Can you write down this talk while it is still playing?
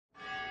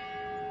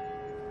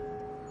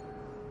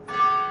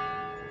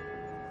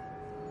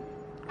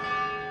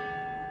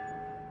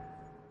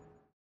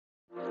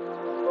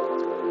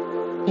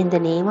In the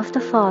name of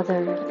the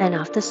Father, and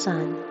of the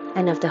Son,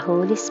 and of the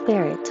Holy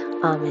Spirit.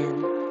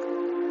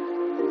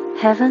 Amen.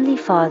 Heavenly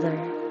Father,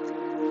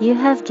 you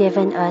have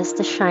given us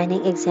the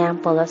shining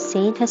example of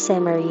Saint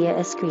Josemaría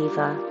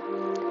Escriva.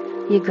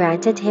 You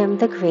granted him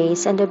the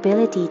grace and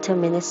ability to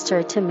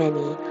minister to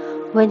many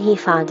when he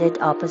founded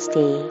Opus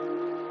Dei.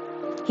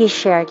 He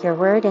shared your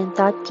word and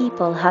taught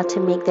people how to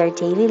make their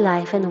daily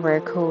life and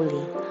work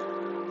holy.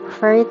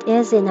 For it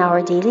is in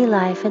our daily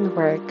life and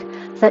work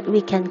that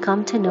we can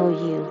come to know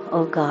you,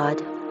 O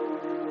God.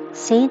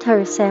 Saint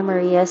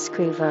Josemaría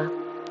Escriva,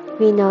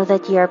 we know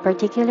that you are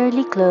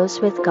particularly close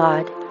with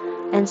God,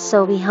 and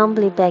so we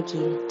humbly beg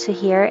you to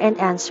hear and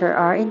answer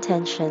our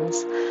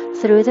intentions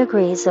through the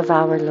grace of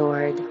our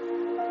Lord.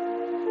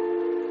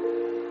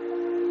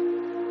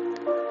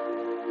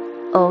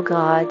 O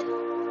God,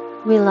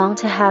 we long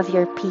to have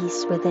your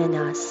peace within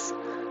us.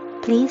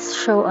 Please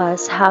show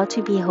us how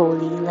to be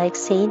holy like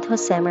Saint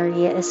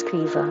Josemaría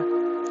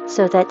Escriva,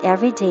 so that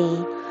every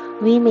day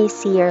we may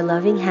see your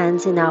loving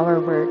hands in our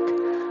work,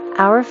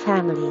 our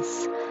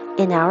families,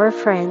 in our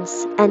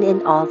friends, and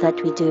in all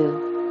that we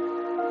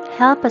do.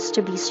 Help us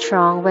to be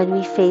strong when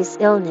we face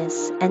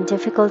illness and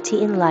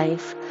difficulty in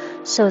life,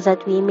 so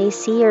that we may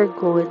see your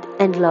good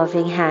and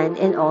loving hand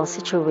in all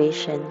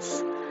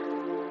situations.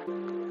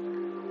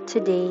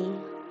 Today,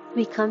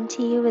 we come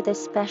to you with a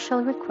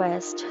special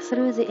request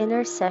through the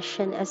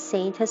intercession of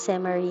Saint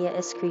Josemaría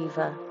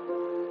Escriva.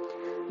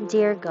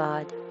 Dear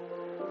God,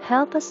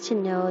 help us to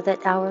know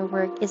that our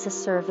work is a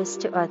service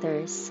to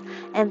others,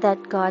 and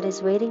that God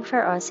is waiting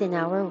for us in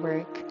our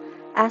work,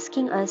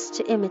 asking us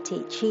to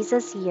imitate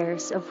Jesus'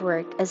 years of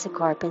work as a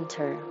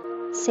carpenter.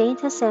 Saint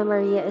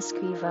Josemaría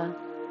Escriva,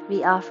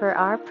 we offer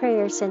our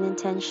prayers and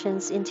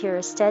intentions into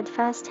your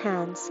steadfast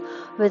hands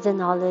with the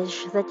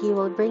knowledge that you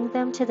will bring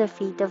them to the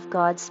feet of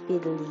God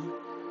speedily.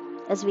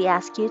 As we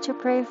ask you to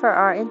pray for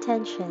our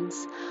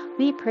intentions,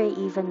 we pray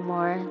even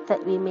more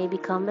that we may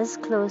become as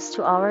close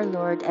to our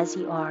Lord as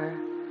you are.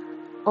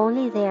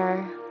 Only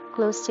there,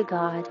 close to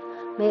God,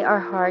 may our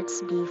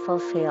hearts be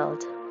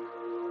fulfilled.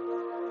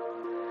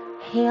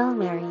 Hail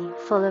Mary,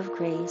 full of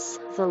grace,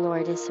 the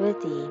Lord is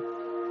with thee.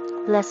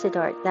 Blessed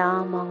art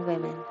thou among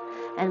women,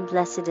 and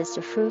blessed is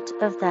the fruit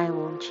of thy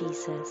womb,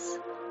 Jesus.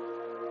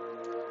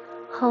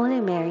 Holy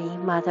Mary,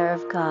 Mother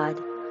of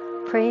God,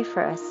 pray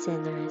for us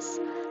sinners,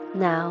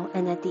 now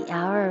and at the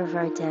hour of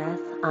our death.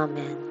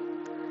 Amen.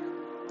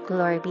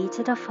 Glory be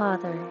to the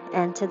Father,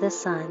 and to the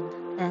Son,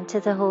 and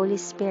to the Holy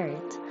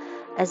Spirit,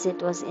 as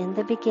it was in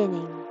the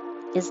beginning,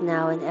 is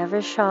now, and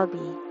ever shall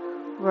be,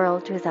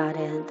 world without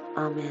end.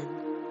 Amen.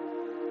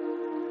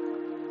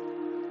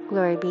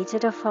 Glory be to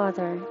the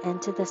Father,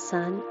 and to the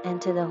Son,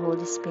 and to the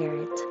Holy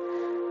Spirit,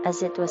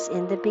 as it was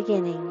in the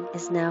beginning,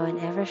 is now, and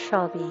ever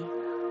shall be,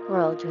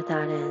 world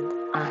without end.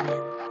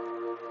 Amen.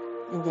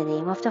 In the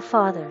name of the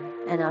Father,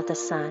 and of the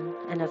Son,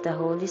 and of the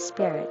Holy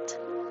Spirit.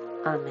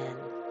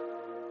 Amen.